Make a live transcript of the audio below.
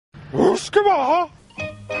Whisky.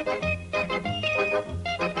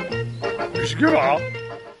 Whisky.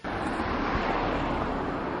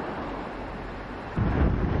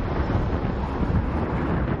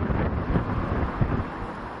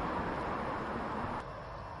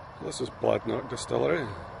 This is Bladnoch Distillery,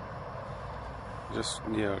 just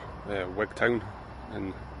near Wigtown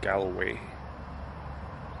in Galloway.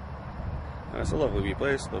 And it's a lovely wee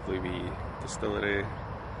place, lovely wee distillery,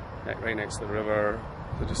 right next to the river.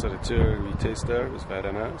 I just had a tour and wee taste there, it was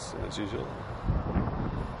very nice, as usual.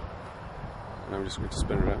 And I'm just going to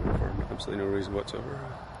spin around for absolutely no reason whatsoever.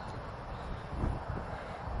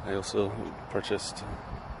 I also purchased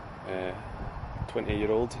a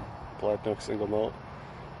 20-year-old Bladnoch single malt,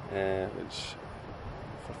 which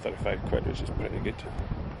for 35 quid, which is pretty good.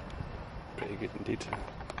 Pretty good indeed.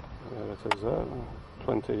 There it is there.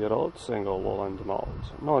 20-year-old single lowland malt.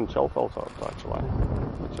 Non-chill filtered actually,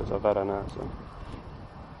 which is a very nice one.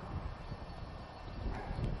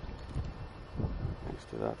 Next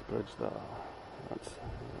to that bridge there. That's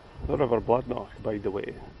the River Bladnoch, by the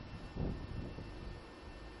way.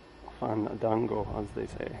 Fandango, as they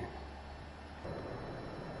say.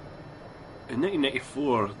 In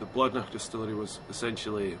 1994, the Bladnoch distillery was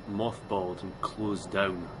essentially mothballed and closed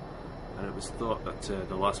down, and it was thought that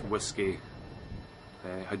the last whisky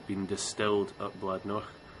had been distilled at Bladnoch,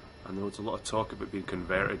 and there was a lot of talk about being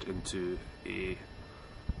converted into a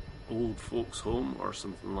old folks home or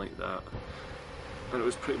something like that, and it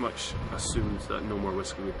was pretty much assumed that no more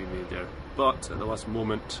whisky would be made there. But at the last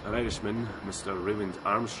moment, an Irishman, Mr. Raymond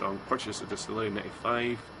Armstrong, purchased the distillery in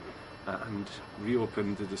 1995 and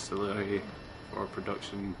reopened the distillery for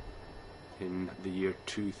production in the year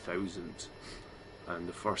 2000, and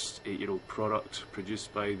the first 8-year-old product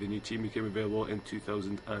produced by the new team became available in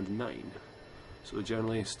 2009, so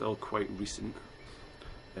generally still quite recent.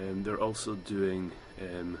 They're also doing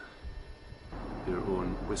their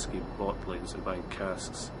own whisky bottlings and buying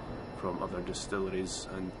casks from other distilleries,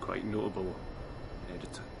 and quite notable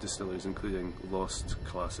distilleries including lost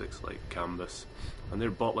classics like Cambus, and they're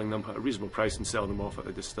bottling them at a reasonable price and selling them off at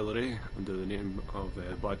the distillery under the name of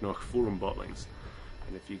Bladnoch Forum Bottlings.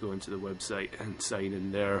 And if you go into the website and sign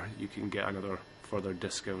in there, you can get another further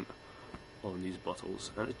discount on these bottles,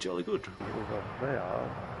 and it's jolly good. Over there.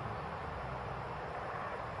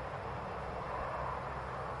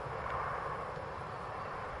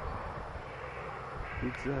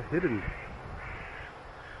 It's hidden.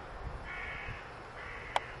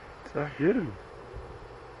 Hidden.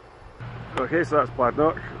 Okay, so that's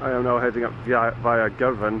Bladnoch. I am now heading up via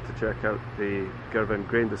Girvan to check out the Girvan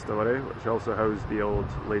grain distillery, which also housed the old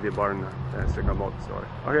Ladyburn single malt distillery.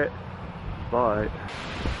 Okay, bye.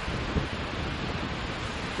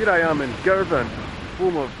 Here I am in Girvan,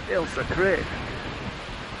 home of Ailsa Bay.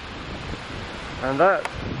 And that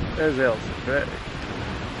is Ailsa Bay.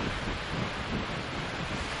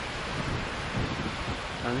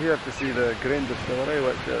 I'm here to see the grain distillery,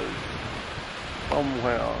 which is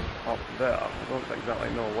somewhere up there. I don't exactly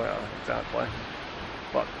know where exactly,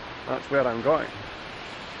 but that's where I'm going.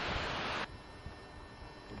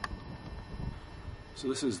 So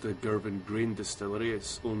this is the Girvan grain distillery.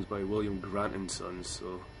 It's owned by William Grant and Sons,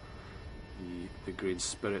 so the grain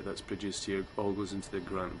spirit that's produced here all goes into the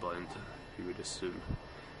Grant blend, you would assume.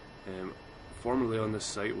 Formerly on this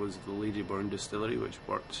site was the Ladyburn distillery, which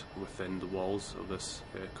worked within the walls of this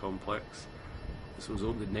complex. This was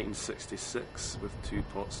opened in 1966 with 2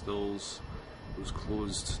 pot stills. It was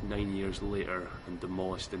closed 9 years later and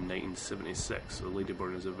demolished in 1976. So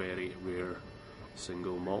Ladyburn is a very rare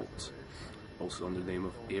single malt, also under the name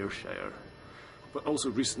of Ayrshire. But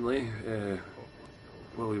also recently,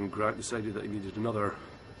 William Grant decided that he needed another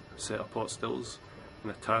set of pot stills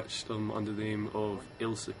and attached them under the name of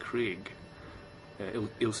Ailsa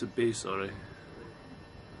Bay, sorry.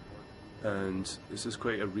 And this is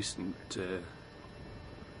quite a recent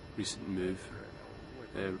move,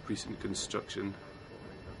 recent construction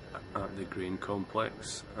at the grain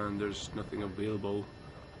complex, and there's nothing available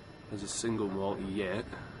as a single malt yet.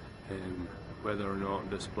 Whether or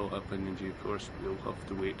not this will happen in due course, we'll have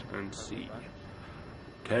to wait and see.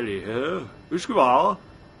 Kelly here, Whisky.